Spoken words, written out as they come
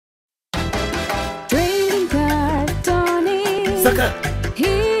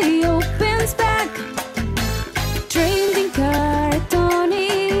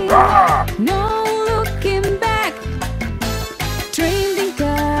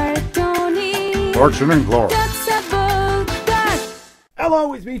Fortune and glory.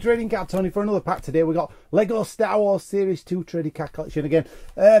 Hello, it's me, Trading Card Tony, for another pack. Today we got Lego Star Wars Series 2 Trading Card Collection again.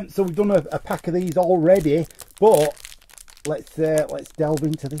 So we've done a pack of these already, but let's delve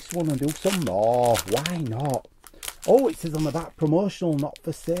into this one and do some more. Why not? Oh, it says on the back, promotional, not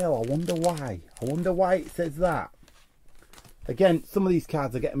for sale. I wonder why. I wonder why it says that. Again, some of these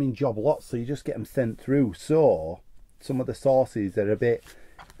cards, I get them in job lots, so you just get them sent through. So some of the sources are a bit,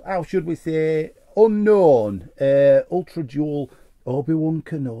 how should we say, unknown. Ultra Dual Obi-Wan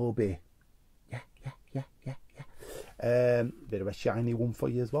Kenobi. Yeah. Bit of a shiny one for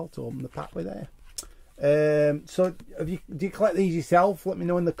you as well to open the pack with there. So do you collect these yourself? Let me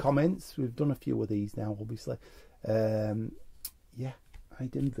know in the comments. We've done a few of these now, obviously. Yeah,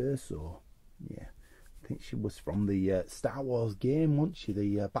 Iden Verso. Yeah, I think she was from the Star Wars game, wasn't she?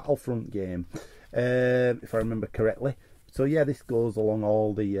 The Battlefront game, if I remember correctly. So yeah, this goes along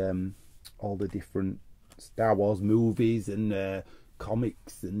all the different Star Wars movies and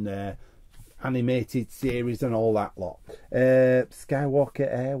comics and animated series and all that lot. Skywalker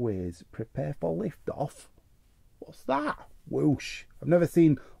Airways, prepare for liftoff. What's that? Whoosh! I've never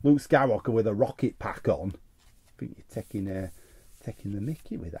seen Luke Skywalker with a rocket pack on. I think you're taking the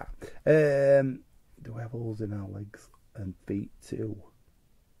mickey with that. Do we have holes in our legs and feet too?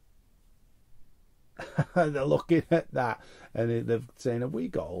 They're looking at that and they're saying, have we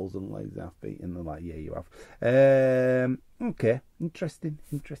got holes and legs and our feet? And they're like, yeah, you have. Okay, interesting.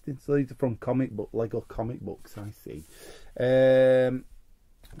 So these are from Lego comic books, I see.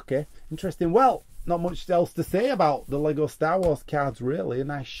 Okay, interesting. Well, not much else to say about the Lego Star Wars cards, really. A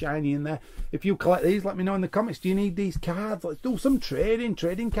nice shiny in there. If you collect these, let me know in the comments. Do you need these cards? Let's do some trading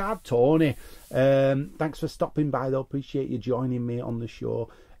card Tony. Thanks for stopping by though. Appreciate you joining me on the show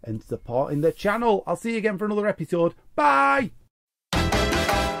and supporting the channel. I'll see you again for another episode. Bye.